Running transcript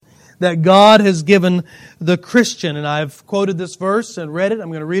that God has given the Christian. And I've quoted this verse and read it. I'm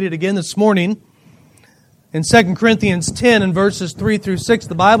going to read it again this morning. In 2 Corinthians 10 and verses 3 through 6,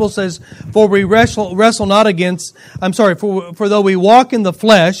 the Bible says, For we wrestle not against, for though we walk in the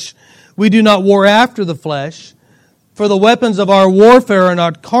flesh, we do not war after the flesh. For the weapons of our warfare are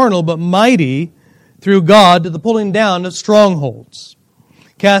not carnal, but mighty through God to the pulling down of strongholds,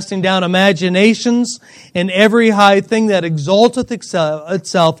 casting down imaginations and every high thing that exalteth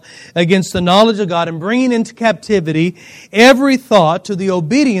itself against the knowledge of God, and bringing into captivity every thought to the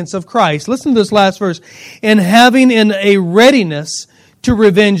obedience of Christ. Listen to this last verse. And having in a readiness to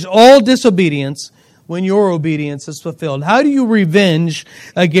revenge all disobedience when your obedience is fulfilled. How do you revenge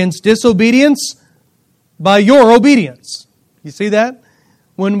against disobedience? By your obedience. You see that?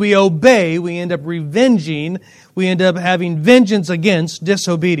 When we obey, we end up revenging. We end up having vengeance against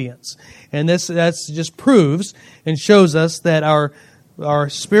disobedience. And that just proves and shows us that our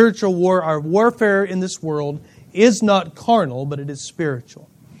spiritual war, our warfare in this world is not carnal, but it is spiritual.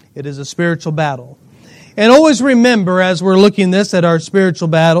 It is a spiritual battle. And always remember, as we're looking this at our spiritual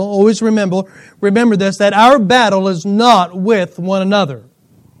battle, always remember this, that our battle is not with one another.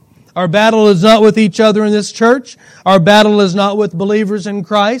 Our battle is not with each other in this church. Our battle is not with believers in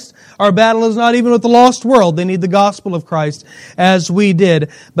Christ. Our battle is not even with the lost world. They need the gospel of Christ as we did.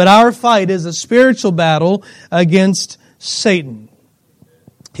 But our fight is a spiritual battle against Satan.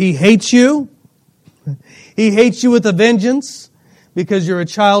 He hates you. He hates you with a vengeance because you're a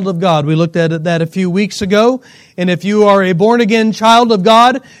child of God. We looked at that a few weeks ago. And if you are a born-again child of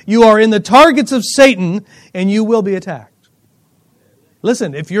God, you are in the targets of Satan and you will be attacked.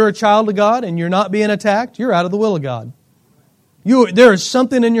 Listen, if you're a child of God and you're not being attacked, you're out of the will of God. There is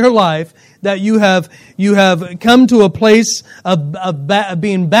something in your life that you have come to a place of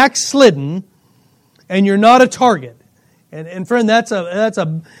being backslidden, and you're not a target. And friend, that's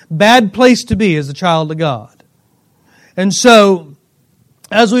a bad place to be as a child of God. And so,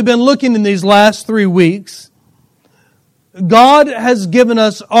 as we've been looking in these last 3 weeks, God has given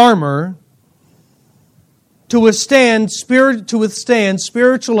us armor to withstand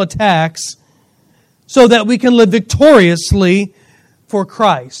spiritual attacks so that we can live victoriously for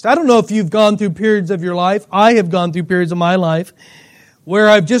Christ. I don't know if you've gone through periods of your life. I have gone through periods of my life where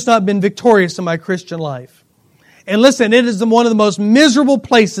I've just not been victorious in my Christian life. And listen, it is one of the most miserable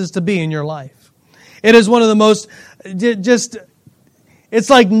places to be in your life. It is one of the most it's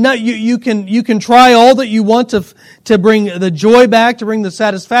like you can try all that you want to bring the joy back, to bring the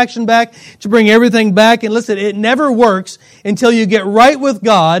satisfaction back, to bring everything back. And listen, it never works until you get right with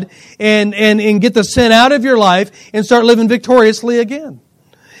God and get the sin out of your life and start living victoriously again.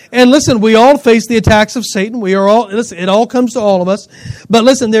 And listen, we all face the attacks of Satan. Listen, it all comes to all of us. But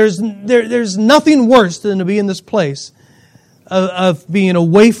listen, there's nothing worse than to be in this place of being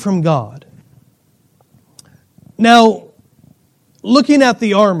away from God. Now, looking at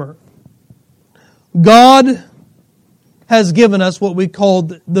the armor, God has given us what we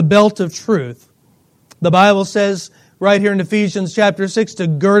call the belt of truth. The Bible says right here in Ephesians chapter 6 to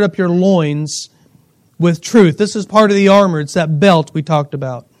gird up your loins with truth. This is part of the armor. It's that belt we talked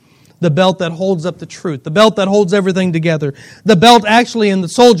about. The belt that holds up the truth. The belt that holds everything together. The belt actually in the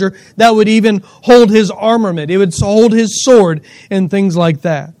soldier that would even hold his armament. It would hold his sword and things like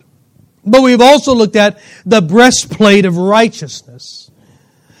that. But we've also looked at the breastplate of righteousness.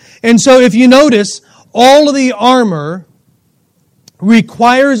 And so if you notice, all of the armor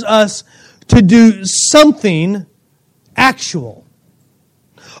requires us to do something actual.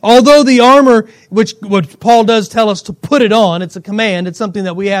 Although the armor, which Paul does tell us to put it on, it's a command, it's something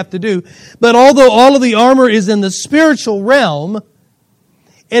that we have to do. But although all of the armor is in the spiritual realm,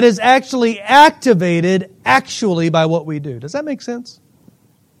 it is actually activated actually by what we do. Does that make sense?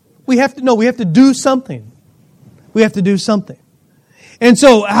 We have to do something. We have to do something. And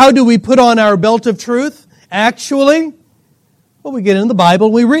so, how do we put on our belt of truth? Actually, well, we get in the Bible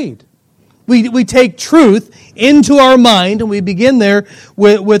and we read. We take truth into our mind, and we begin there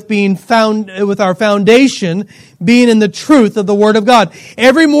with being found with our foundation being in the truth of the Word of God.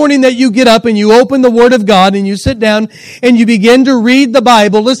 Every morning that you get up and you open the Word of God and you sit down and you begin to read the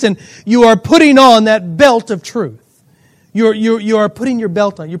Bible, listen, you are putting on that belt of truth. You are putting your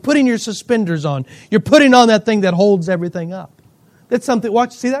belt on. You're putting your suspenders on. You're putting on that thing that holds everything up. That's something.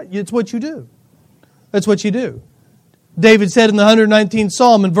 Watch, see that? It's what you do. That's what you do. David said in the 119th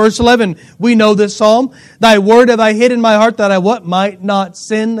Psalm in verse 11, we know this Psalm, Thy word have I hid in my heart that I might not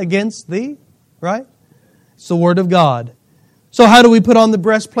sin against Thee. Right? It's the Word of God. So how do we put on the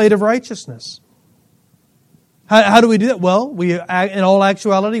breastplate of righteousness? How do we do that? Well, in all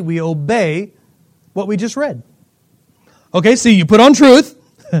actuality, we obey what we just read. Okay, so you put on truth.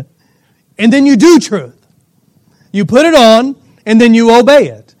 and then you do truth. You put it on, and then you obey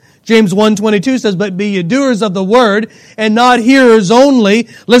it. James 1:22 says, "But be ye doers of the word, and not hearers only."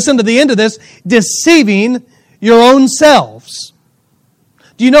 Listen to the end of this, "deceiving your own selves."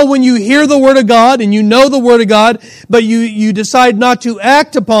 Do you know when you hear the Word of God and you know the Word of God, but you decide not to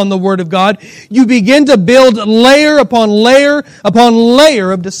act upon the Word of God, you begin to build layer upon layer upon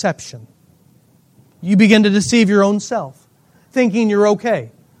layer of deception. You begin to deceive your own self, thinking you're okay,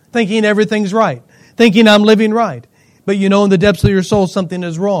 thinking everything's right, thinking I'm living right. But you know in the depths of your soul something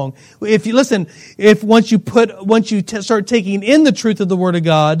is wrong. If you listen, once you start taking in the truth of the Word of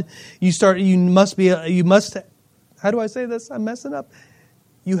God, you must, how do I say this? I'm messing up.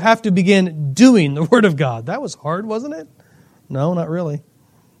 You have to begin doing the Word of God. That was hard, wasn't it? No, not really.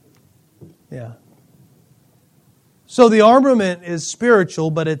 Yeah. So the armament is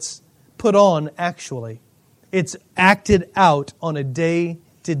spiritual, but it's put on actually. It's acted out on a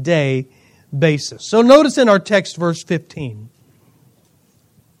day-to-day basis. So notice in our text, verse 15.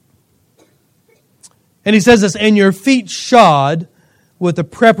 And he says this, "And your feet shod with the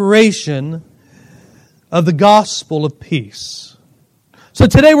preparation of the gospel of peace." So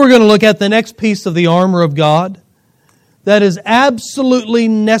today we're going to look at the next piece of the armor of God that is absolutely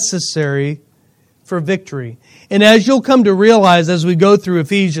necessary for victory. And as you'll come to realize as we go through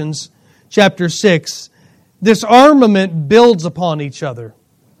Ephesians chapter 6, this armament builds upon each other.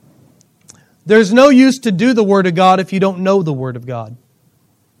 There's no use to do the Word of God if you don't know the Word of God.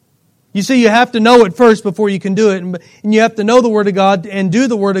 You see, you have to know it first before you can do it. And you have to know the Word of God and do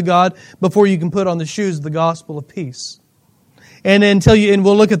the Word of God before you can put on the shoes of the gospel of peace. And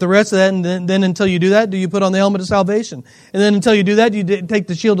we'll look at the rest of that, and then until you do that, do you put on the helmet of salvation? And then until you do that, you take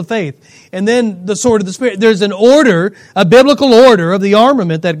the shield of faith. And then the sword of the Spirit. There's an order, a biblical order of the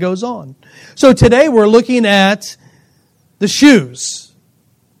armament that goes on. So today we're looking at the shoes.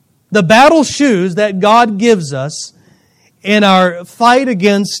 The battle shoes that God gives us in our fight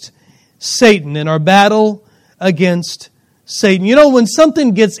against Satan, in our battle against Satan. You know, when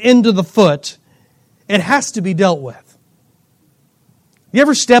something gets into the foot, it has to be dealt with. You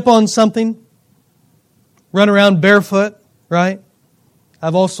ever step on something? Run around barefoot, right? I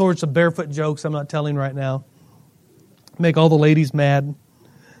have all sorts of barefoot jokes I'm not telling right now. Make all the ladies mad.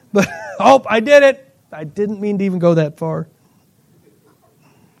 But, oh, I did it. I didn't mean to even go that far.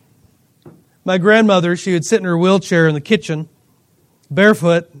 My grandmother, she would sit in her wheelchair in the kitchen,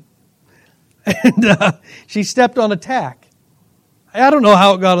 barefoot, and she stepped on a tack. I don't know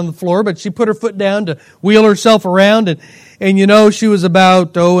how it got on the floor, but she put her foot down to wheel herself around, and you know, she was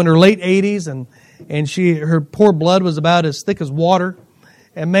about, in her late 80s, and her poor blood was about as thick as water.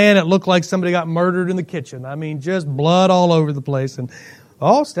 And man, it looked like somebody got murdered in the kitchen. I mean, just blood all over the place. And,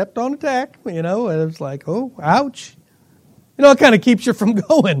 stepped on a tack, and it was like, ouch. It kind of keeps you from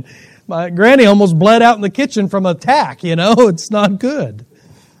going. My granny almost bled out in the kitchen from a tack, it's not good.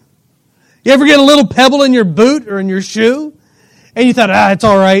 You ever get a little pebble in your boot or in your shoe? And you thought, it's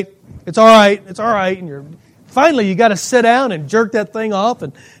all right. It's all right. It's all right. And finally, you got to sit down and jerk that thing off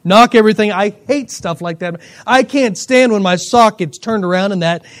and knock everything. I hate stuff like that. I can't stand when my sock gets turned around and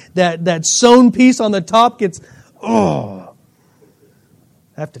that sewn piece on the top gets, I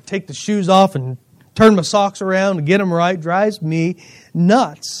have to take the shoes off and turn my socks around and get them right. Drives me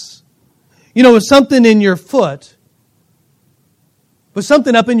nuts. With something in your foot, with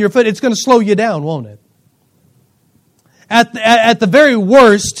something up in your foot, it's going to slow you down, won't it? At the very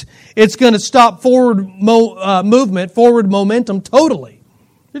worst, it's going to stop forward movement, forward momentum totally.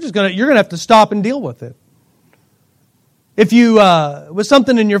 You're going to have to stop and deal with it. If you with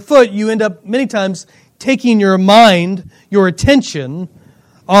something in your foot, you end up many times taking your mind, your attention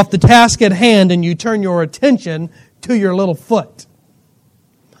off the task at hand, and you turn your attention to your little foot.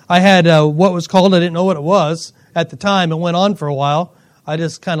 I had what was called, I didn't know what it was at the time. It went on for a while. I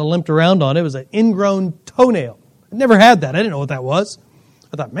just kind of limped around on it. It was an ingrown toenail. I never had that. I didn't know what that was.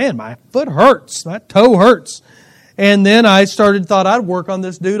 I thought, man, my foot hurts. My toe hurts. And then I thought I'd work on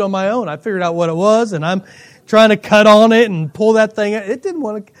this dude on my own. I figured out what it was, and I'm trying to cut on it and pull that thing out. It didn't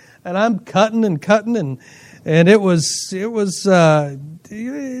want to, and I'm cutting, and it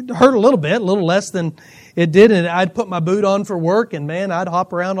hurt a little less than it did. And I'd put my boot on for work, and man, I'd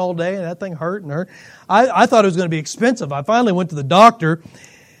hop around all day, and that thing hurt and hurt. I thought it was going to be expensive. I finally went to the doctor.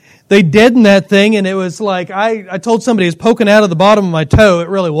 They deadened that thing, and it was like, I told somebody it was poking out of the bottom of my toe. It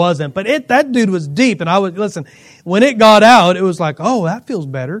really wasn't. But that dude was deep, and listen, when it got out, it was like, that feels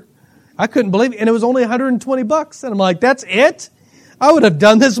better. I couldn't believe it. And it was only $120. And I'm like, that's it? I would have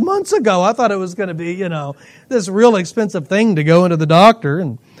done this months ago. I thought it was going to be, this real expensive thing to go into the doctor.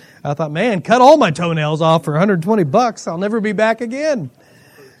 And I thought, man, cut all my toenails off for $120. I'll never be back again.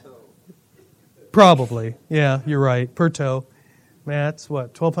 Probably. Yeah, you're right. Per toe. Man, that's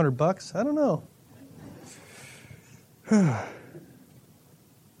what, $1,200? I don't know.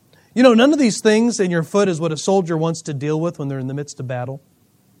 You know, none of these things in your foot is what a soldier wants to deal with when they're in the midst of battle.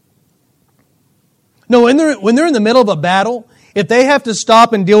 No, when they're in the middle of a battle, if they have to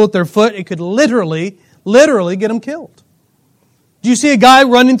stop and deal with their foot, it could literally get them killed. Do you see a guy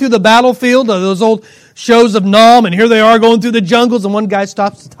running through the battlefield, those old shows of Nam, and here they are going through the jungles, and one guy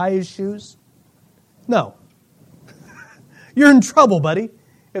stops to tie his shoes? No. You're in trouble, buddy,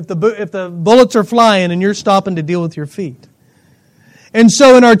 if the bullets are flying and you're stopping to deal with your feet. And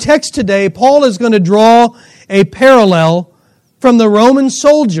so in our text today, Paul is going to draw a parallel from the Roman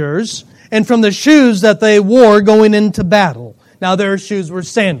soldiers and from the shoes that they wore going into battle. Now, their shoes were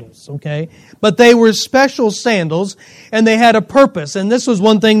sandals, okay? But they were special sandals, and they had a purpose. And this was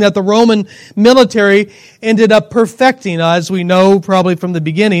one thing that the Roman military ended up perfecting, as we know probably from the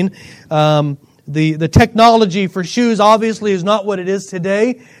beginning. The technology for shoes obviously is not what it is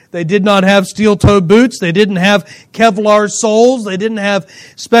today. They did not have steel-toed boots. They didn't have Kevlar soles. They didn't have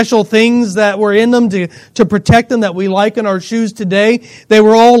special things that were in them to protect them that we like in our shoes today. They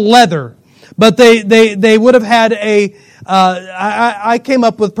were all leather. But they would have had I came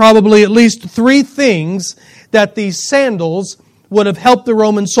up with probably at least 3 things that these sandals would have helped the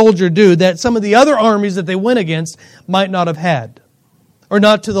Roman soldier do that some of the other armies that they went against might not have had, or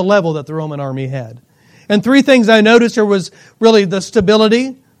not to the level that the Roman army had. And 3 things I noticed there was really the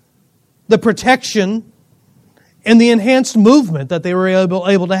stability, the protection, and the enhanced movement that they were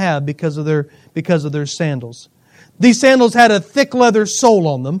able to have because of their sandals. These sandals had a thick leather sole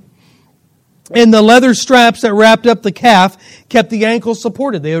on them. And the leather straps that wrapped up the calf kept the ankle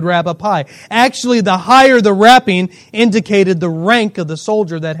supported. They would wrap up high. Actually, the higher the wrapping indicated the rank of the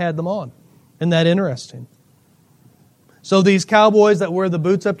soldier that had them on. Isn't that interesting? So these cowboys that wear the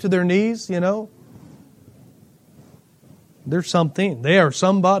boots up to their knees, you know, they're something. They are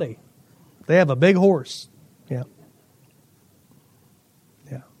somebody. They have a big horse. Yeah.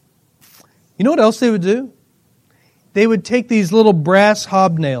 Yeah. You know what else they would do? They would take these little brass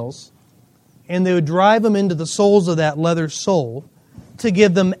hobnails and they would drive them into the soles of that leather sole to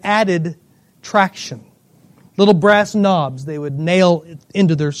give them added traction. Little brass knobs they would nail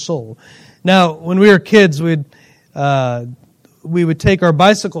into their sole. Now, when we were kids, we would take our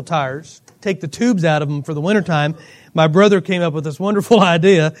bicycle tires, take the tubes out of them for the wintertime. My brother came up with this wonderful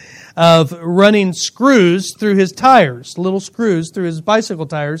idea of running screws through his tires, little screws through his bicycle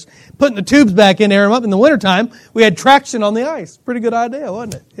tires, putting the tubes back in there. In the wintertime, we had traction on the ice. Pretty good idea,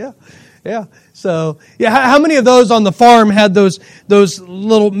 wasn't it? Yeah. Yeah. So, yeah. How many of those on the farm had those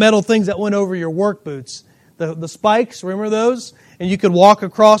little metal things that went over your work boots? The spikes, remember those? And you could walk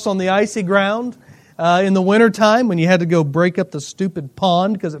across on the icy ground in the wintertime when you had to go break up the stupid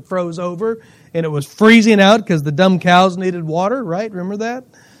pond because it froze over and it was freezing out because the dumb cows needed water, right? Remember that?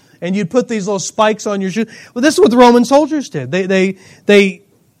 And you'd put these little spikes on your shoes. Well, this is what the Roman soldiers did. They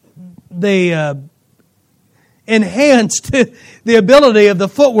enhanced the ability of the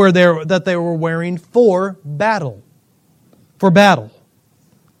footwear that they were wearing for battle. For battle.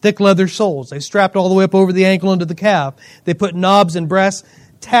 Thick leather soles. They strapped all the way up over the ankle into the calf. They put knobs and brass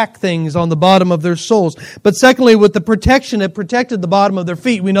tack things on the bottom of their soles. But secondly, with the protection, it protected the bottom of their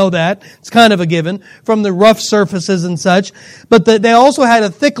feet. We know that. It's kind of a given from the rough surfaces and such. But they also had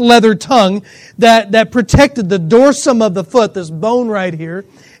a thick leather tongue that protected the dorsum of the foot, this bone right here.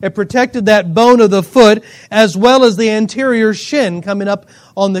 It protected that bone of the foot as well as the anterior shin coming up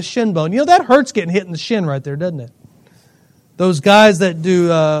on the shin bone. You know, that hurts getting hit in the shin right there, doesn't it? Those guys that do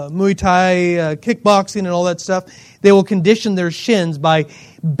Muay Thai, kickboxing and all that stuff, they will condition their shins by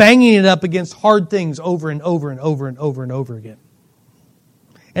banging it up against hard things over and over and over and over and over again.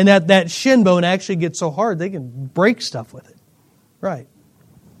 And that shin bone actually gets so hard they can break stuff with it. Right.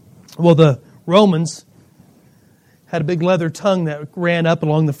 Well, the Romans had a big leather tongue that ran up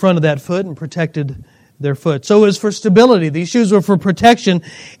along the front of that foot and protected their foot. So it was for stability. These shoes were for protection,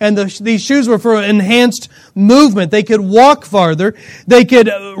 and these shoes were for enhanced movement. They could walk farther, they could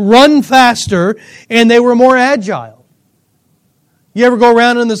run faster, and they were more agile. You ever go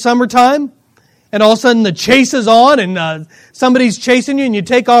around in the summertime, and all of a sudden the chase is on, and somebody's chasing you, and you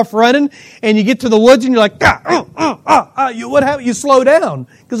take off running, and you get to the woods, and you're like, what happened? You slow down,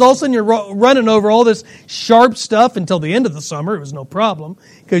 because all of a sudden you're running over all this sharp stuff. Until the end of the summer, it was no problem,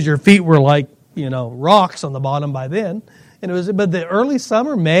 because your feet were like, rocks on the bottom by then. And but the early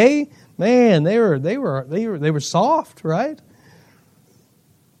summer, May, man, they were soft, right?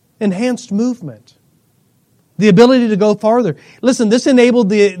 Enhanced movement. The ability to go farther. Listen, this enabled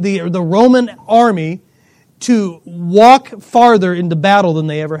the Roman army to walk farther into battle than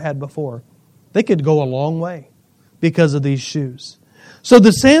they ever had before. They could go a long way because of these shoes. So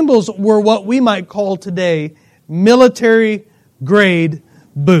the sandals were what we might call today military-grade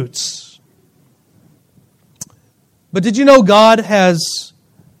boots. But did you know God has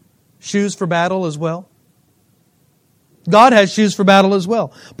shoes for battle as well? God has shoes for battle as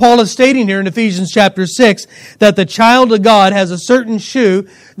well. Paul is stating here in Ephesians chapter 6 that the child of God has a certain shoe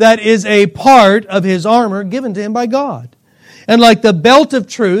that is a part of his armor given to him by God. And like the belt of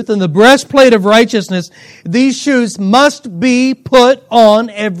truth and the breastplate of righteousness, these shoes must be put on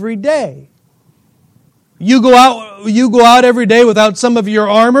every day. You go out every day without some of your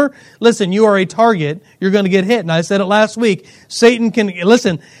armor. Listen, you are a target. You're going to get hit. And I said it last week.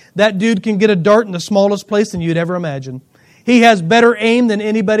 That dude can get a dart in the smallest place than you'd ever imagine. He has better aim than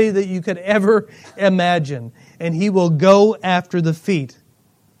anybody that you could ever imagine. And he will go after the feet.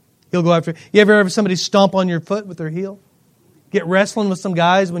 He'll go after. You ever have somebody stomp on your foot with their heel? Get wrestling with some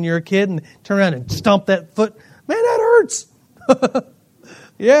guys when you're a kid and turn around and stomp that foot? Man, that hurts.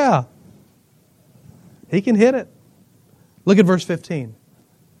 Yeah. He can hit it. Look at verse 15.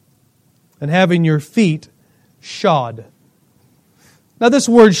 And having your feet shod. Now this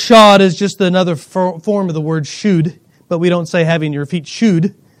word shod is just another form of the word shoed, but we don't say having your feet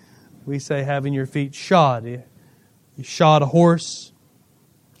shoed. We say having your feet shod. You shod a horse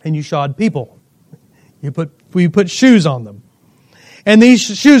and you shod people. We put shoes on them. And these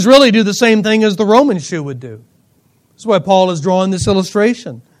shoes really do the same thing as the Roman shoe would do. That's why Paul is drawing this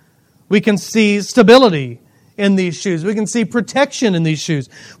illustration. We can see stability in these shoes. We can see protection in these shoes.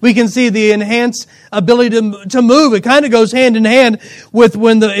 We can see the enhanced ability to move. It kind of goes hand in hand with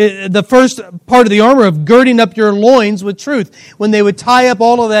when the first part of the armor of girding up your loins with truth. When they would tie up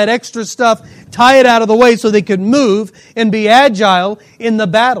all of that extra stuff, tie it out of the way so they could move and be agile in the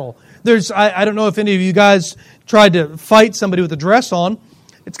battle. I don't know if any of you guys tried to fight somebody with a dress on.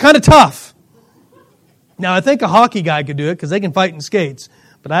 It's kind of tough. Now, I think a hockey guy could do it because they can fight in skates.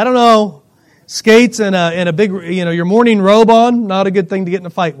 But I don't know. Skates and a big, your morning robe on, not a good thing to get in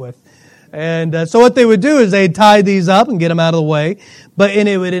a fight with. And so what they would do is they'd tie these up and get them out of the way. And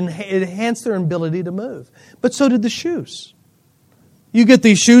it would enhance their ability to move. But so did the shoes. You get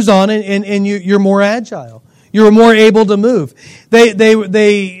these shoes on and you're more agile. You're more able to move.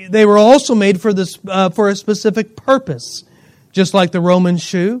 They were also made for a specific purpose, just like the Roman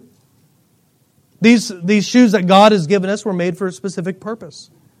shoe. These shoes that God has given us were made for a specific purpose.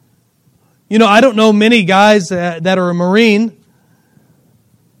 I don't know many guys that are a Marine.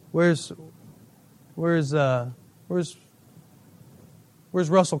 Where's Russell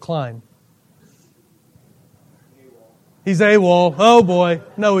Klein? He's AWOL. Oh boy,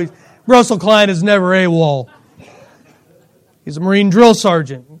 no, Russell Klein is never AWOL. He's a Marine drill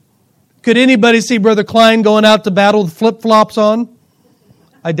sergeant. Could anybody see Brother Klein going out to battle with flip-flops on?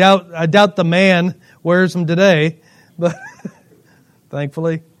 I doubt the man wears them today, but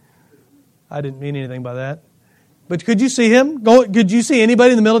thankfully, I didn't mean anything by that. But could you see him? Could you see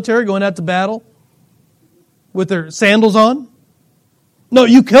anybody in the military going out to battle with their sandals on? No,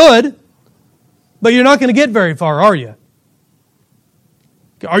 you could, but you're not going to get very far, are you?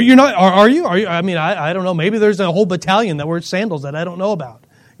 Are you not? Are you? I mean, I don't know. Maybe there's a whole battalion that wears sandals that I don't know about,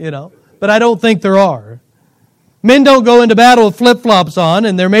 But I don't think there are. Men don't go into battle with flip-flops on,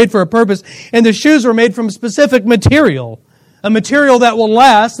 and they're made for a purpose. And the shoes were made from a specific material. A material that will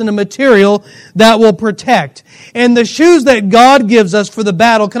last and a material that will protect. And the shoes that God gives us for the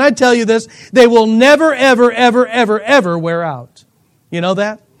battle, can I tell you this? They will never, ever, ever, ever, ever wear out. You know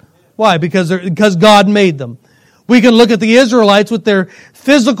that? Why? Because God made them. We can look at the Israelites with their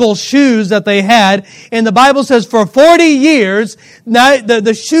physical shoes that they had, and the Bible says for 40 years,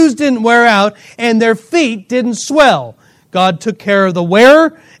 the shoes didn't wear out and their feet didn't swell. God took care of the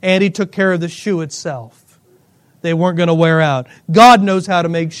wearer, and He took care of the shoe itself. They weren't going to wear out. God knows how to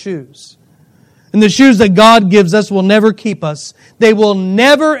make shoes. And the shoes that God gives us will never keep us. They will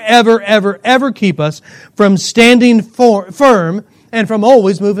never, ever, ever, ever keep us from standing firm and from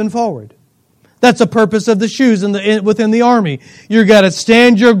always moving forward. That's the purpose of the shoes within the army. You've got to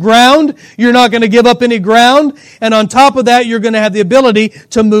stand your ground. You're not going to give up any ground. And on top of that, you're going to have the ability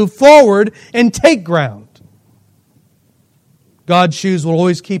to move forward and take ground. God's shoes will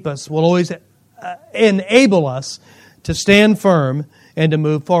always keep us, will always enable us to stand firm and to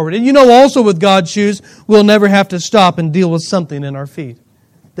move forward. And also with God's shoes, we'll never have to stop and deal with something in our feet.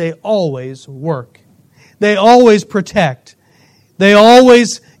 They always work. They always protect. They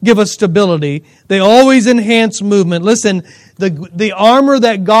always give us stability. They always enhance movement. Listen, the armor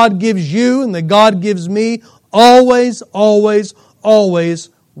that God gives you and that God gives me always, always, always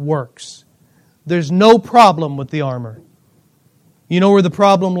works. There's no problem with the armor. You know where the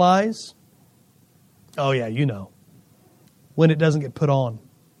problem lies? Oh yeah, you know. When it doesn't get put on.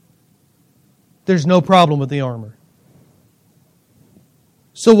 There's no problem with the armor.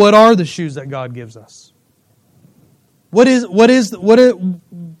 So what are the shoes that God gives us? What is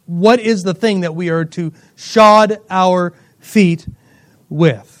the thing that we are to shod our feet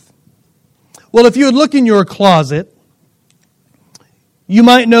with? Well, if you would look in your closet, you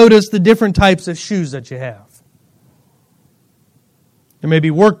might notice the different types of shoes that you have. There may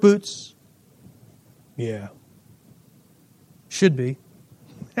be work boots. Yeah. Should be.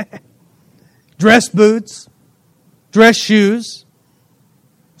 Dress boots. Dress shoes.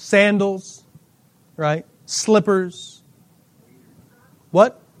 Sandals. Right? Slippers.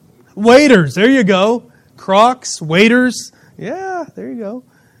 What? Waders. There you go. Crocs. Waders. Yeah, there you go.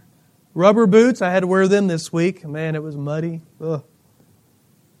 Rubber boots. I had to wear them this week. Man, it was muddy. Ugh.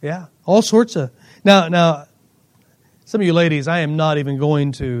 Yeah, all sorts of... Now, some of you ladies, I am not even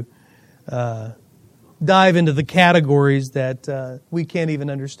going to dive into the categories that we can't even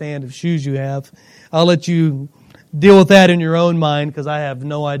understand of shoes you have. I'll let you deal with that in your own mind because I have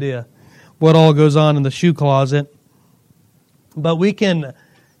no idea what all goes on in the shoe closet. But we can,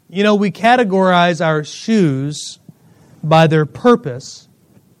 we categorize our shoes by their purpose,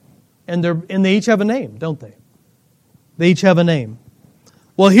 and they each have a name, don't they? They each have a name.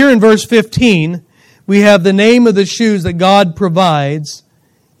 Well, here in verse 15, we have the name of the shoes that God provides,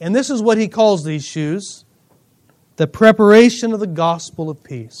 and this is what He calls these shoes: the preparation of the gospel of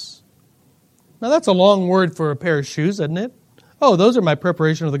peace. Now, that's a long word for a pair of shoes, isn't it? Oh, those are my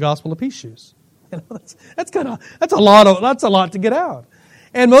preparation of the gospel of peace shoes. That's a lot to get out.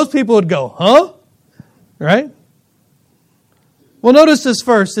 And most people would go, huh? Right? Well, notice this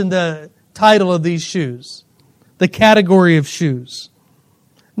first in the title of these shoes, the category of shoes.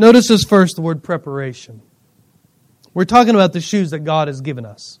 Notice this first, the word preparation. We're talking about the shoes that God has given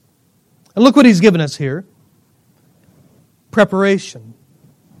us. And look what He's given us here. Preparation.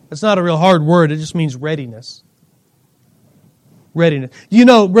 It's not a real hard word. It just means readiness. Readiness. You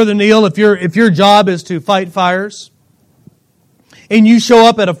know, Brother Neil, if your job is to fight fires, and you show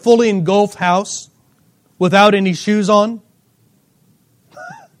up at a fully engulfed house without any shoes on,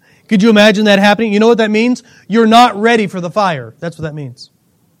 could you imagine that happening? You know what that means? You're not ready for the fire. That's what that means.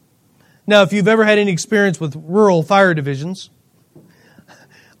 Now, if you've ever had any experience with rural fire divisions, a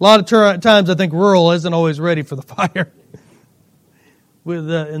lot of times I think rural isn't always ready for the fire.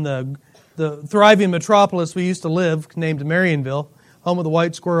 In the thriving metropolis we used to live, named Marionville, home of the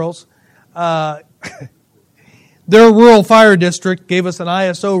white squirrels, their rural fire district gave us an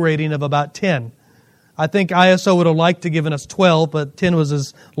ISO rating of about 10. I think ISO would have liked to have given us 12, but 10 was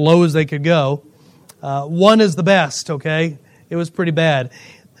as low as they could go. 1 is the best, okay? It was pretty bad.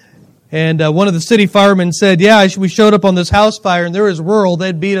 And one of the city firemen said, we showed up on this house fire, and there was rural.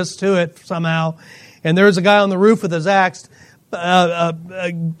 They'd beat us to it somehow. And there was a guy on the roof with his axe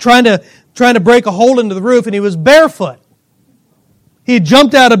trying to break a hole into the roof, and he was barefoot. He had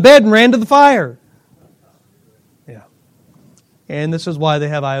jumped out of bed and ran to the fire. Yeah. And this is why they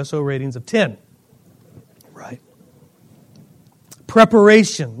have ISO ratings of 10. Right.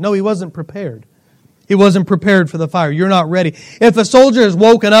 Preparation. No, he wasn't prepared. He wasn't prepared for the fire. You're not ready. If a soldier is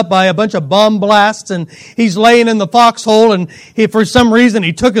woken up by a bunch of bomb blasts and he's laying in the foxhole and for some reason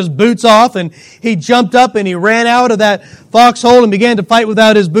he took his boots off and he jumped up and he ran out of that foxhole and began to fight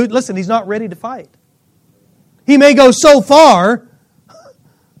without his boot, listen, he's not ready to fight. He may go so far,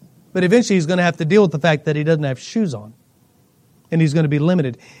 but eventually he's going to have to deal with the fact that he doesn't have shoes on. And he's going to be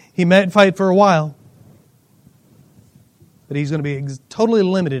limited. He might fight for a while, but he's going to be totally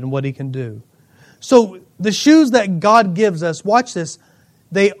limited in what he can do. So the shoes that God gives us, watch this,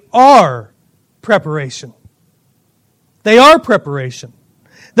 they are preparation. They are preparation.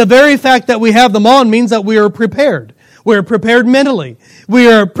 The very fact that we have them on means that we are prepared. We are prepared mentally.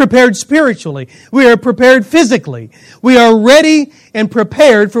 We are prepared spiritually. We are prepared physically. We are ready and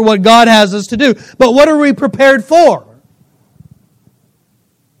prepared for what God has us to do. But what are we prepared for?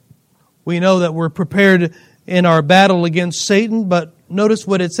 We know that we're prepared in our battle against Satan, but notice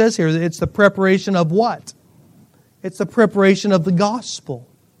what it says here. It's the preparation of what? It's the preparation of the gospel.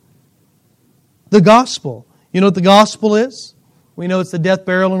 The gospel. You know what the gospel is? We know it's the death,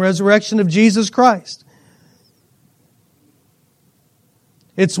 burial, and resurrection of Jesus Christ.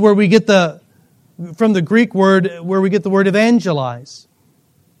 It's where we get from the Greek word, where we get the word evangelize.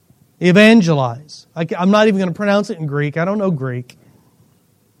 Evangelize. I'm not even going to pronounce it in Greek. I don't know Greek.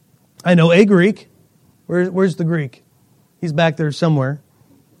 I know a Greek. Where's the Greek? He's back there somewhere.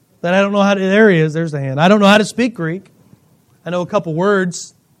 But I don't know how to... There he is. There's the hand. I don't know how to speak Greek. I know a couple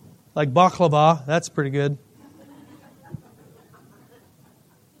words, like baklava. That's pretty good.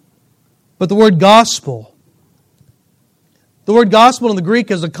 But the word gospel in the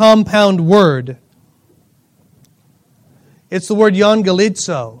Greek is a compound word. It's the word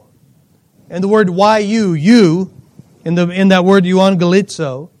euangelizo. And the word you, in that word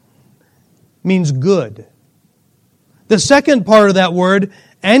euangelizo, means good. The second part of that word,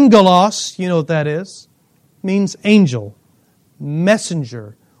 angelos, you know what that is, means angel,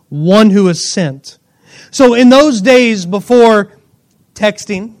 messenger, one who is sent. So in those days before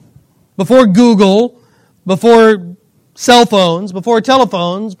texting, before Google, before cell phones, before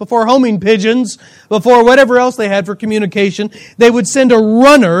telephones, before homing pigeons, before whatever else they had for communication, they would send a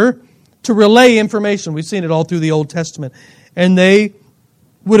runner to relay information. We've seen it all through the Old Testament. And they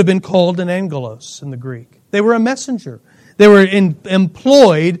would have been called an angelos in the Greek. They were a messenger. They were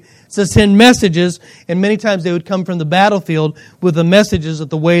employed to send messages, and many times they would come from the battlefield with the messages of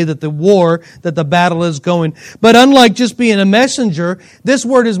the way that the battle is going. But unlike just being a messenger, this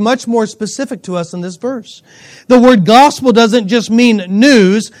word is much more specific to us in this verse. The word gospel doesn't just mean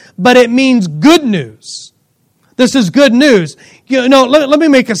news, but it means good news. This is good news. You know, let me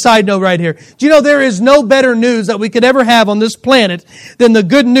make a side note right here. Do you know there is no better news that we could ever have on this planet than the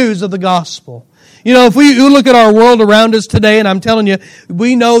good news of the gospel? You know, if we look at our world around us today, and I'm telling you,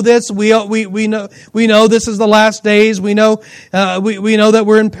 we know this. We know this is the last days. We know that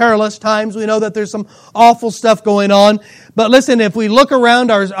we're in perilous times. We know that there's some awful stuff going on. But listen, if we look around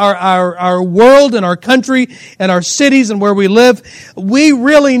our world and our country and our cities and where we live, we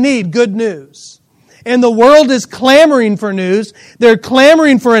really need good news. And the world is clamoring for news. They're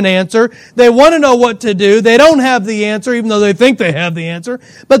clamoring for an answer. They want to know what to do. They don't have the answer, even though they think they have the answer.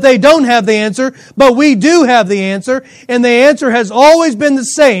 But they don't have the answer. But we do have the answer. And the answer has always been the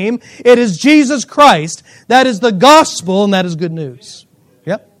same. It is Jesus Christ. That is the gospel, and that is good news.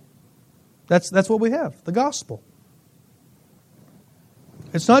 Yep. That's what we have, the gospel.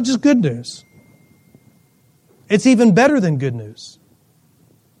 It's not just good news. It's even better than good news.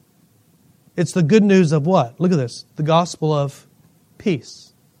 It's the good news of what? Look at this. The gospel of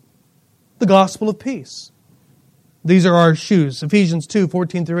peace. The gospel of peace. These are our shoes. Ephesians 2,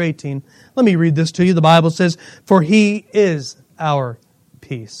 14 through 18. Let me read this to you. The Bible says, "For He is our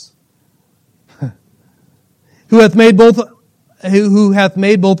peace, who hath made both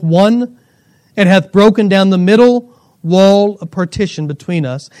one, and hath broken down the middle wall of partition between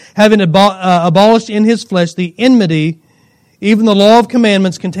us, having abolished in His flesh the enmity, even the law of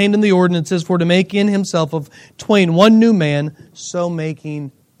commandments contained in the ordinances, for to make in Himself of twain one new man, so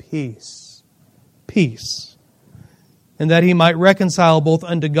making peace." Peace. "And that He might reconcile both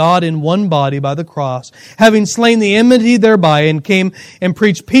unto God in one body by the cross, having slain the enmity thereby, and came and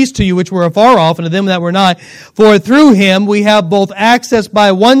preached peace to you which were afar off, and to them that were nigh. For through Him we have both access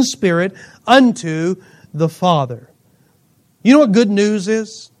by one Spirit unto the Father." You know what good news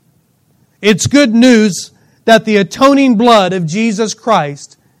is? It's good news that the atoning blood of Jesus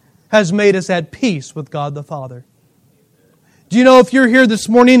Christ has made us at peace with God the Father. Do you know if you're here this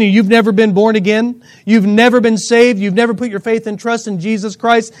morning and you've never been born again, you've never been saved, you've never put your faith and trust in Jesus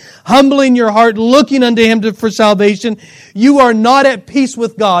Christ, humbling your heart, looking unto Him for salvation, you are not at peace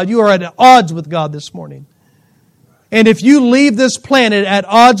with God. You are at odds with God this morning. And if you leave this planet at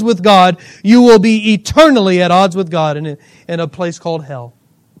odds with God, you will be eternally at odds with God in a place called hell.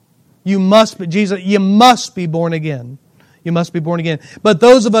 You must be born again. You must be born again. But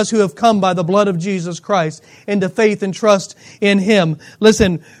those of us who have come by the blood of Jesus Christ into faith and trust in Him,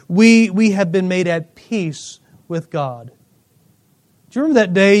 listen, we have been made at peace with God. Do you remember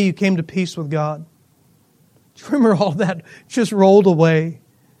that day you came to peace with God? Do you remember all that just rolled away?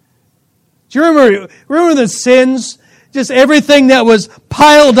 Do you remember the sins? Just everything that was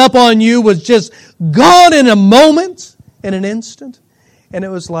piled up on you was just gone in a moment, in an instant. And it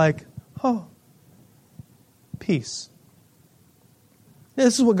was like, oh, peace.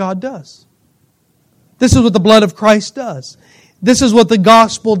 This is what God does. This is what the blood of Christ does. This is what the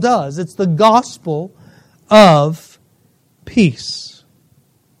gospel does. It's the gospel of peace.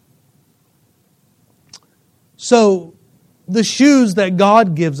 So, the shoes that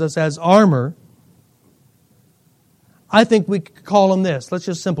God gives us as armor, I think we could call them this. Let's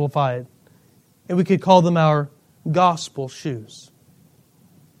just simplify it. And we could call them our gospel shoes.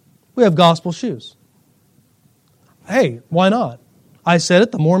 We have gospel shoes. Hey, why not? I said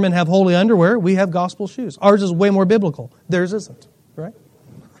it, the Mormon have holy underwear. We have gospel shoes. Ours is way more biblical. Theirs isn't, right?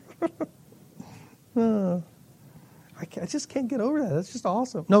 I just can't get over that. That's just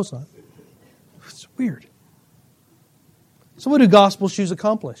awesome. No, it's not. It's weird. So what do gospel shoes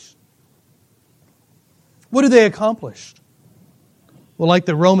accomplish? What do they accomplish? Well, like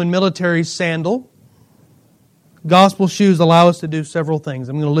the Roman military sandal, gospel shoes allow us to do several things.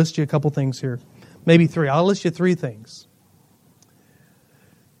 I'm going to list you a couple things here. Maybe three. I'll list you three things.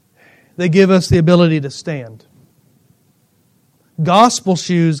 They give us the ability to stand. Gospel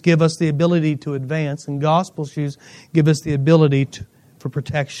shoes give us the ability to advance, and gospel shoes give us the ability for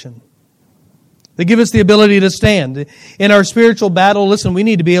protection. They give us the ability to stand. In our spiritual battle, listen, we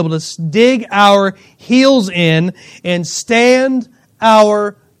need to be able to dig our heels in and stand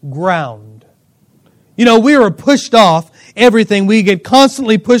our ground. You know, we are pushed off everything. We get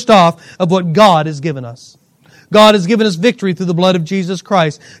constantly pushed off of what God has given us. God has given us victory through the blood of Jesus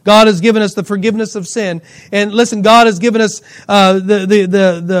Christ. God has given us the forgiveness of sin. And listen, God has given us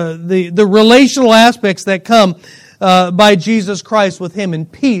the relational aspects that come by Jesus Christ with Him, and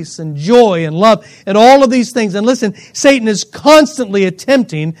peace and joy and love and all of these things. And listen, Satan is constantly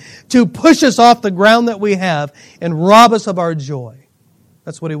attempting to push us off the ground that we have and rob us of our joy.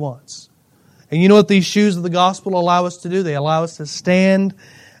 That's what he wants. And you know what these shoes of the gospel allow us to do? They allow us to stand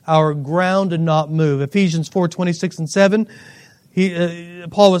our ground and not move. Ephesians 4:26 and 7.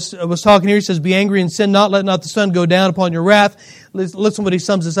 Paul was talking here. He says, "Be angry and sin not. Let not the sun go down upon your wrath." Listen what he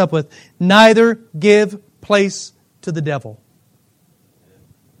sums this up with. "Neither give place to the devil."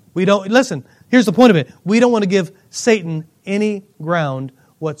 We don't, listen, here's the point of it. We don't want to give Satan any ground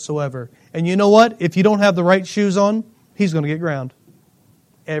whatsoever. And you know what? If you don't have the right shoes on, he's going to get ground.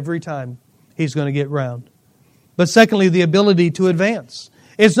 Every time he's going to get ground. But secondly, the ability to advance.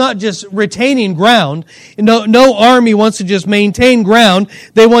 It's not just retaining ground. No army wants to just maintain ground.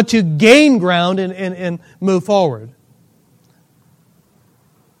 They want to gain ground and move forward.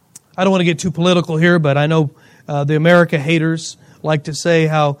 I don't want to get too political here, but I know the America haters like to say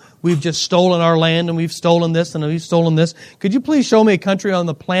how we've just stolen our land and we've stolen this and we've stolen this. Could you please show me a country on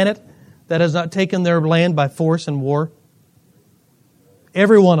the planet that has not taken their land by force and war?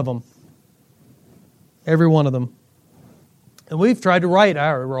 Every one of them. Every one of them. And we've tried to right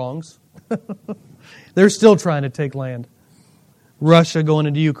our wrongs. They're still trying to take land. Russia going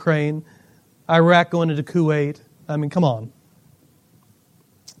into Ukraine. Iraq going into Kuwait. I mean, come on.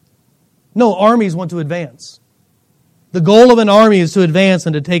 No, armies want to advance. The goal of an army is to advance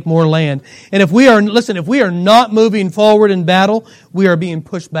and to take more land. And if we are not moving forward in battle, we are being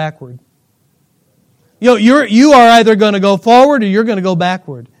pushed backward. You are either going to go forward or you're going to go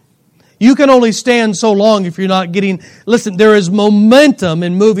backward. You can only stand so long if you're not getting... Listen, there is momentum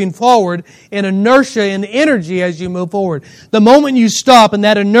in moving forward and inertia and energy as you move forward. The moment you stop and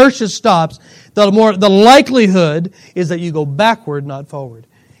that inertia stops, the likelihood is that you go backward, not forward.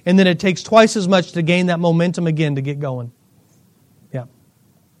 And then it takes twice as much to gain that momentum again to get going. Yeah.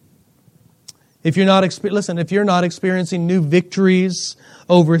 If you're not experiencing new victories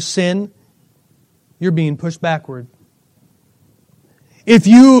over sin, you're being pushed backward. If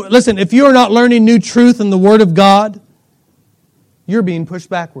you are not learning new truth in the Word of God, you're being pushed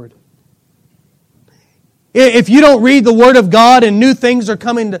backward. If you don't read the Word of God and new things are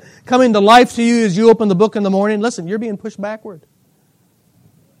coming to life to you as you open the book in the morning, listen, you're being pushed backward.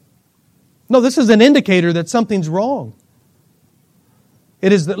 No, this is an indicator that something's wrong.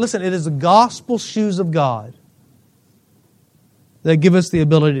 It is the gospel shoes of God that give us the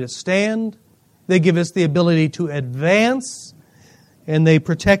ability to stand, they give us the ability to advance, and they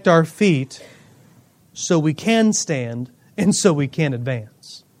protect our feet so we can stand and so we can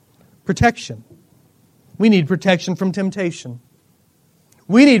advance. Protection. We need protection from temptation.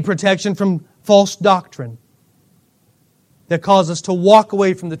 We need protection from false doctrine that cause us to walk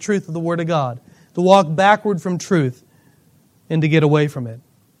away from the truth of the Word of God, to walk backward from truth and to get away from it.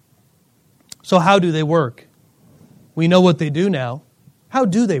 So how do they work? We know what they do now. How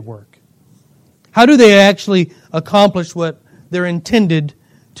do they work? How do they actually accomplish what they're intended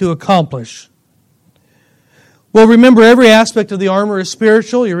to accomplish? Well, remember, every aspect of the armor is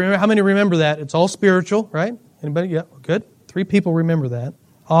spiritual. You remember, how many remember that? It's all spiritual, right? Anybody? Yeah, good. 3 people remember that.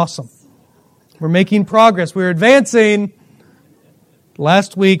 Awesome. We're making progress. We're advancing.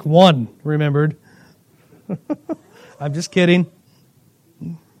 Last week, 1 remembered. I'm just kidding.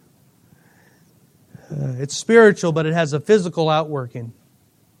 It's spiritual, but it has a physical outworking.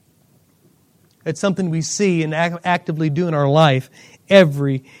 It's something we see and actively do in our life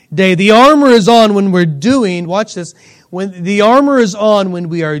every day. The armor is on when we're doing, watch this, the armor is on when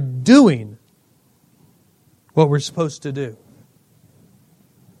we are doing what we're supposed to do.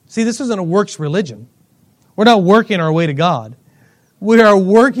 See, this isn't a works religion. We're not working our way to God. We are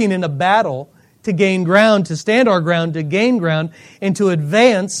working in a battle to gain ground, to stand our ground, to gain ground, and to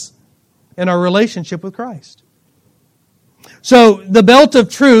advance in our relationship with Christ. So the belt of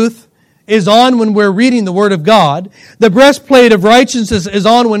truth is on when we're reading the Word of God. The breastplate of righteousness is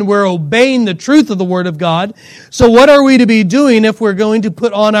on when we're obeying the truth of the Word of God. So what are we to be doing if we're going to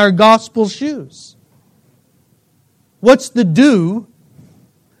put on our gospel shoes? What's the do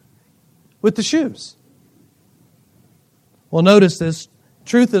with the shoes? Well, notice this.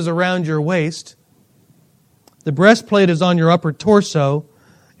 Truth is around your waist. The breastplate is on your upper torso.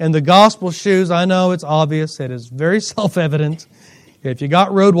 And the gospel shoes, I know it's obvious. It is very self-evident. If you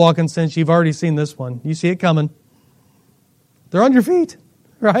got road walking sense, you've already seen this one. You see it coming. They're on your feet,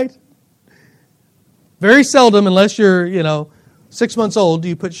 right? Very seldom, unless you're, 6 months old, do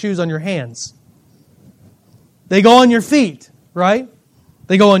you put shoes on your hands. They go on your feet, right?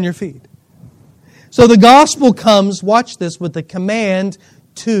 They go on your feet. So the gospel comes, watch this, with the command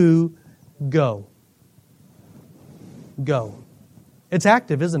to go. Go. It's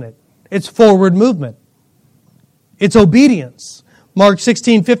active, isn't it? It's forward movement. It's obedience. Mark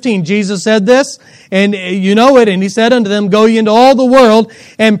 16:15, Jesus said this, and you know it, and He said unto them, Go ye into all the world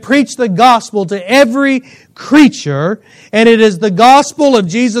and preach the gospel to every creature. And it is the gospel of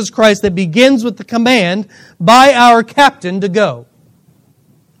Jesus Christ that begins with the command by our captain to go.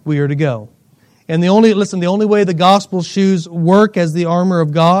 We are to go. And the only way the gospel shoes work as the armor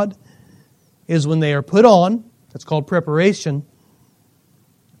of God is when they are put on. That's called preparation.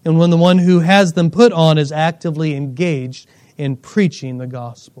 And when the one who has them put on is actively engaged in preaching the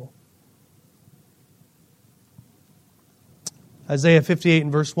gospel. Isaiah 58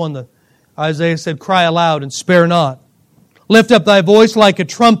 and verse 1, Isaiah said, Cry aloud and spare not. Lift up thy voice like a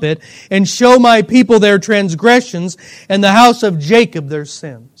trumpet and show my people their transgressions and the house of Jacob their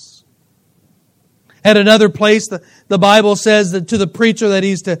sins. At another place, the Bible says that to the preacher that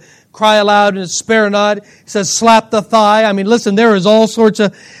he's to cry aloud and spare not. It says slap the thigh. I mean, listen, there is all sorts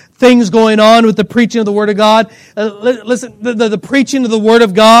of things going on with the preaching of the Word of God. Listen, the preaching of the Word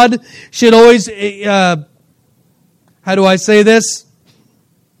of God should always, how do I say this?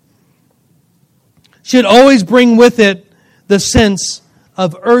 Should always bring with it the sense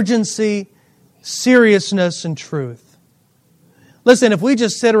of urgency, seriousness, and truth. Listen, if we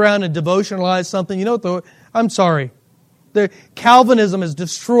just sit around and devotionalize something, I'm sorry. Calvinism has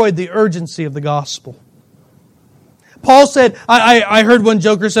destroyed the urgency of the gospel. Paul said, I heard one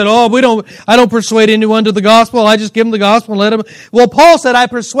joker said, I don't persuade anyone to the gospel. I just give them the gospel and let them. Well, Paul said, I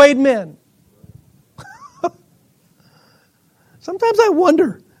persuade men. Sometimes I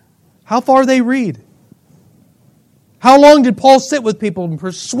wonder how far they read. How long did Paul sit with people and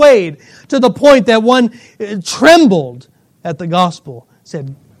persuade to the point that one trembled at the gospel,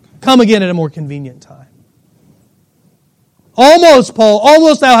 said, come again at a more convenient time. Almost, Paul,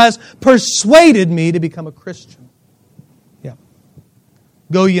 thou hast persuaded me to become a Christian. Yeah.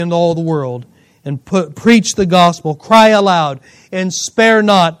 Go ye into all the world and preach the gospel. Cry aloud and spare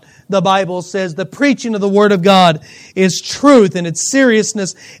not. The Bible says the preaching of the Word of God is truth and its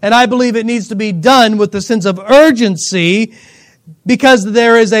seriousness. And I believe it needs to be done with the sense of urgency, because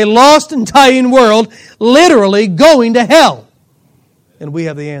there is a lost and dying world literally going to hell. And we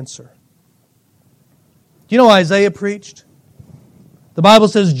have the answer. Do you know Isaiah preached? The Bible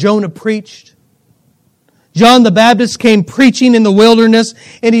says Jonah preached. John the Baptist came preaching in the wilderness,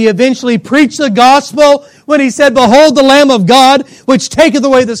 and he eventually preached the gospel when he said, Behold the Lamb of God, which taketh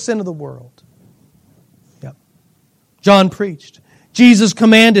away the sin of the world. Yep. John preached. Jesus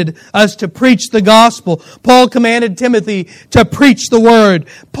commanded us to preach the gospel. Paul commanded Timothy to preach the word.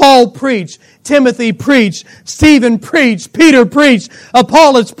 Paul preached. Timothy preached. Stephen preached. Peter preached.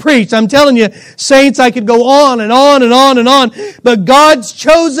 Apollos preached. I'm telling you, saints, I could go on and on and on and on. But God's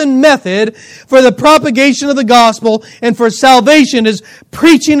chosen method for the propagation of the gospel and for salvation is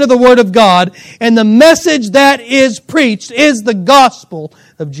preaching of the word of God. And the message that is preached is the gospel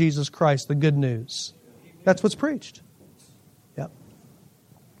of Jesus Christ, the good news. That's what's preached.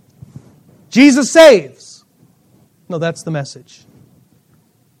 Jesus saves. No, that's the message.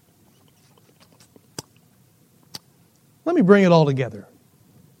 Let me bring it all together,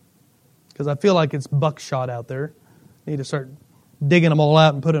 because I feel like it's buckshot out there. I need to start digging them all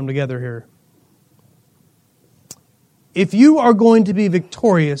out and put them together here. If you are going to be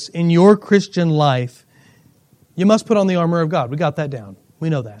victorious in your Christian life, you must put on the armor of God. We got that down. We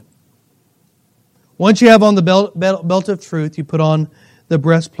know that. Once you have on the belt of truth, you put on the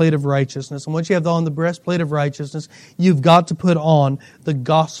breastplate of righteousness. And once you have on the breastplate of righteousness, you've got to put on the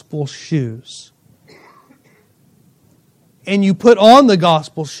gospel shoes. And you put on the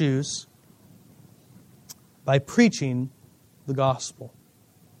gospel shoes by preaching the gospel.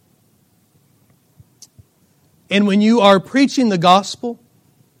 And when you are preaching the gospel,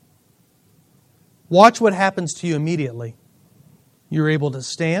 watch what happens to you immediately. You're able to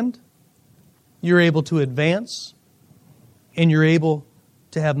stand. you're able to advance, and you're able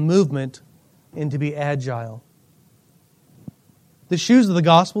to have movement and to be agile. The shoes of the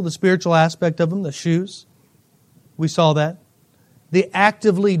gospel, the spiritual aspect of them, the shoes, we saw that. The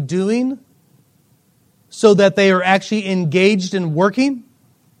actively doing, so that they are actually engaged in working,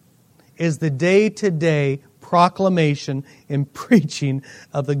 is the day-to-day proclamation and preaching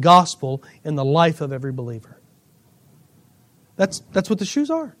of the gospel in the life of every believer. That's what the shoes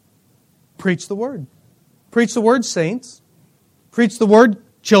are. Preach the word. Preach the word, saints. Preach the word,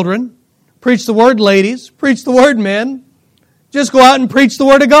 children. Preach the word, ladies. Preach the word, men. Just go out and preach the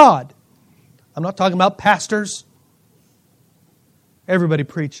word of God. I'm not talking about pastors. Everybody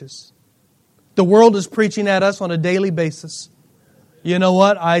preaches. The world is preaching at us on a daily basis. You know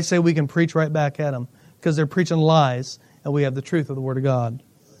what? I say we can preach right back at them because they're preaching lies and we have the truth of the Word of God.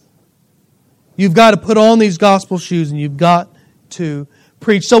 You've got to put on these gospel shoes and you've got to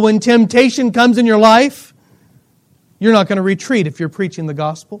preach. So when temptation comes in your life, you're not going to retreat if you're preaching the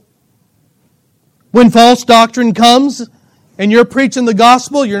gospel. When false doctrine comes and you're preaching the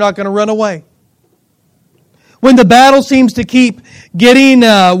gospel, you're not going to run away. When the battle seems to keep getting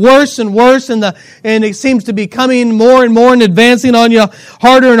worse and worse and it seems to be coming more and more and advancing on you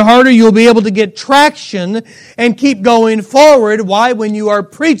harder and harder, you'll be able to get traction and keep going forward. Why? When you are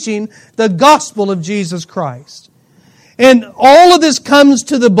preaching the gospel of Jesus Christ. And all of this comes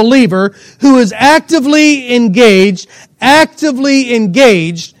to the believer who is actively engaged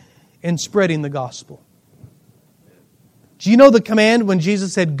in spreading the gospel. Do you know the command when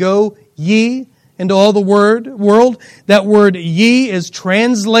Jesus said, "Go ye into all the world"? That word "ye" is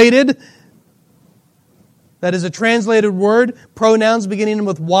translated. That is a translated word. Pronouns beginning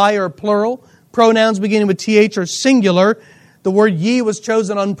with Y are plural. Pronouns beginning with TH are singular. The word "ye" was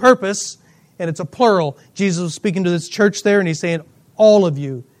chosen on purpose, and it's a plural. Jesus was speaking to this church there, and He's saying, all of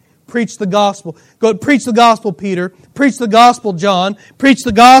you, preach the gospel. Go preach the gospel, Peter. Preach the gospel, John. Preach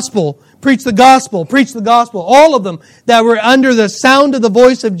the gospel. Preach the gospel. Preach the gospel. All of them that were under the sound of the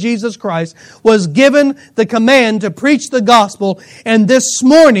voice of Jesus Christ was given the command to preach the gospel. And this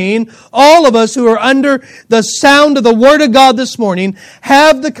morning, all of us who are under the sound of the Word of God this morning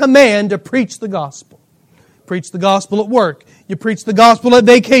have the command to preach the gospel. Preach the gospel at work. You preach the gospel at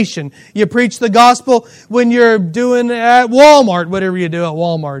vacation. You preach the gospel when you're doing at Walmart, whatever you do at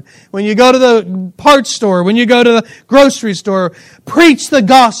Walmart. When you go to the parts store, when you go to the grocery store, preach the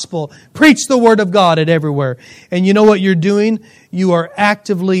gospel. Preach the Word of God at everywhere. And you know what you're doing? You are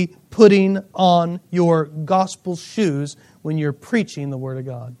actively putting on your gospel shoes when you're preaching the Word of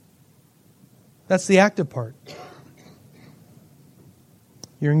God. That's the active part.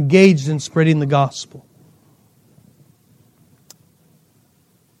 You're engaged in spreading the gospel.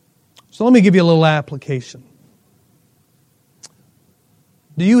 So let me give you a little application.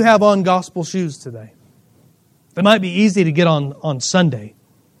 Do you have on gospel shoes today? It might be easy to get on Sunday.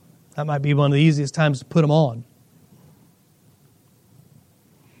 That might be one of the easiest times to put them on.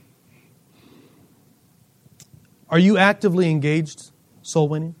 Are you actively engaged soul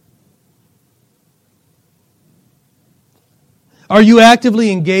winning? Are you actively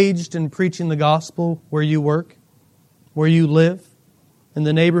engaged in preaching the gospel where you work, where you live? In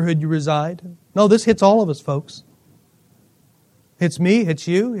the neighborhood you reside? No, this hits all of us, folks. Hits me, hits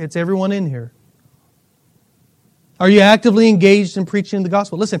you, hits everyone in here. Are you actively engaged in preaching the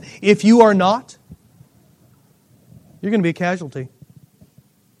gospel? Listen, if you are not, you're going to be a casualty.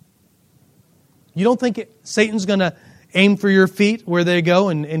 You don't think Satan's going to aim for your feet where they go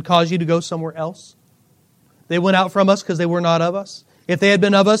and cause you to go somewhere else? They went out from us because they were not of us. If they had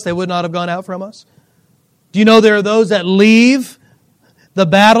been of us, they would not have gone out from us. Do you know there are those that leave the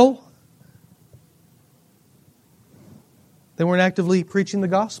battle? They weren't actively preaching the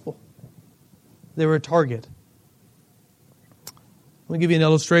gospel. They were a target. Let me give you an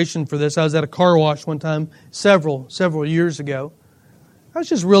illustration for this. I was at a car wash one time several years ago. I was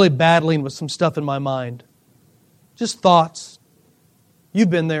just really battling with some stuff in my mind. Just thoughts. You've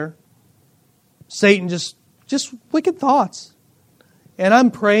been there. Satan, just wicked thoughts. And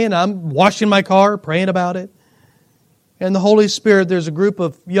I'm praying. I'm washing my car, praying about it. And the Holy Spirit, there's a group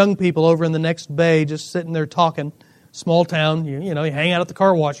of young people over in the next bay just sitting there talking. Small town, you hang out at the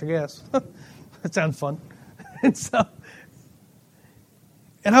car wash, I guess. That sounds fun.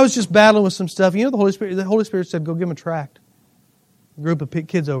 And I was just battling with some stuff. The Holy Spirit said, go give them a tract. A group of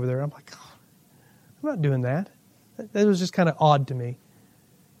kids over there. I'm like, God, I'm not doing that. That was just kind of odd to me.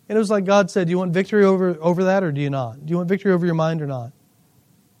 And it was like God said, do you want victory over that or do you not? Do you want victory over your mind or not?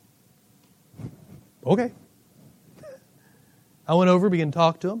 Okay. I went over, began to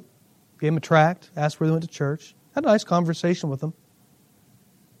talk to them, gave them a tract, asked where they went to church, had a nice conversation with them,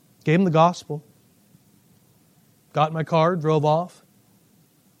 gave them the gospel. got in my car, drove off.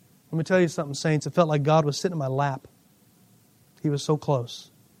 Let me tell you something, saints. It felt like God was sitting in my lap. He was so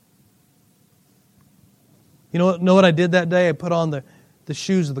close. You know what I did that day? I put on the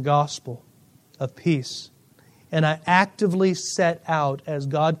shoes of the gospel of peace. And I actively set out, as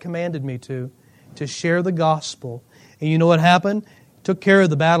God commanded me to share the gospel. And you know what happened? Took care of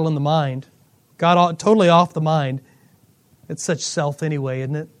the battle in the mind. Got totally off the mind. It's such self anyway,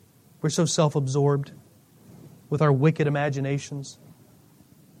 isn't it? We're so self-absorbed with our wicked imaginations.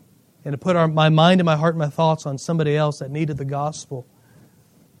 And to put my mind and my heart and my thoughts on somebody else that needed the gospel.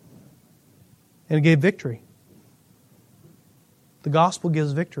 And it gave victory. The gospel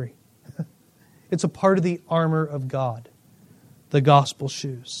gives victory. It's a part of the armor of God. The gospel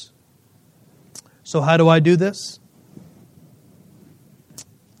shoes. So how do I do this?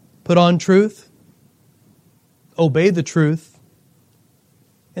 Put on truth. Obey the truth.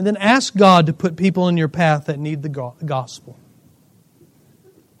 And then ask God to put people in your path that need the gospel.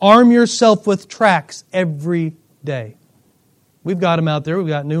 Arm yourself with tracts every day. We've got them out there. We've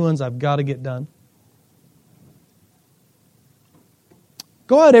got new ones I've got to get done.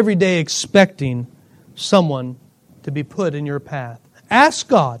 Go out every day expecting someone to be put in your path. Ask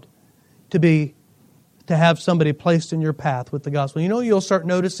God to have somebody placed in your path with the gospel. You know, you'll start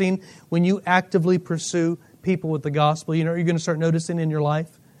noticing when you actively pursue people with the gospel, you know, you're going to start noticing in your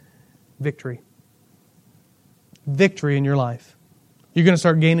life victory. Victory in your life. You're going to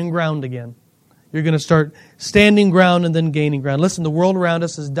start gaining ground again. You're going to start standing ground and then gaining ground. Listen, the world around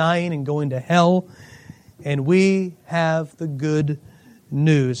us is dying and going to hell, and we have the good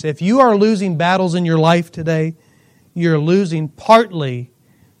news. If you are losing battles in your life today, you're losing partly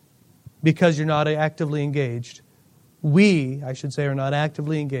because you're not actively engaged. We, I should say, are not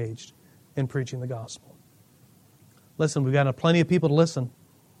actively engaged in preaching the gospel. Listen, we've got plenty of people to listen.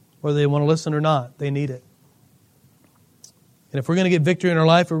 Whether they want to listen or not, they need it. And if we're going to get victory in our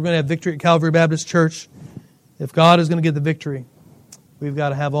life, if we're going to have victory at Calvary Baptist Church, if God is going to get the victory, we've got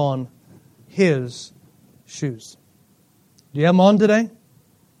to have on His shoes. Do you have them on today?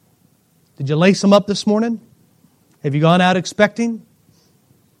 Did you lace them up this morning? Have you gone out expecting?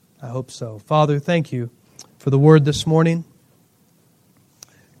 I hope so. Father, thank you for the word this morning.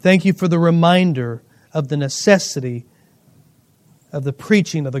 Thank you for the reminder of the necessity of the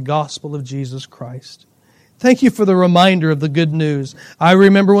preaching of the gospel of Jesus Christ. Thank you for the reminder of the good news. I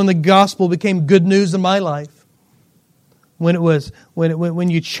remember when the gospel became good news in my life. When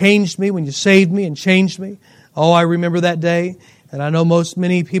you changed me, when you saved me and changed me. Oh, I remember that day. And I know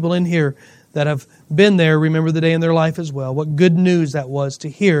many people in here that have been there remember the day in their life as well. What good news that was to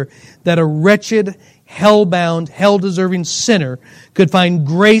hear that a wretched, hell-bound, hell-deserving sinner could find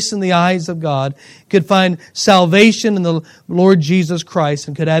grace in the eyes of God, could find salvation in the Lord Jesus Christ,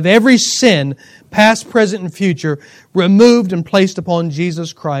 and could have every sin, past, present, and future, removed and placed upon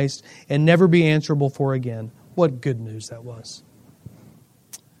Jesus Christ and never be answerable for again. What good news that was.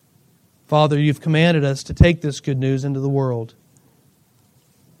 Father, you've commanded us to take this good news into the world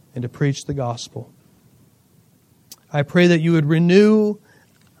and to preach the gospel. I pray that you would renew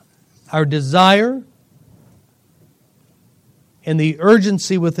our desire and the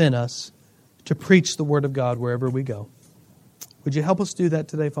urgency within us to preach the Word of God wherever we go. Would you help us do that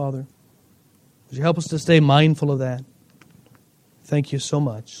today, Father? Would you help us to stay mindful of that? Thank you so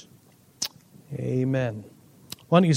much. Amen.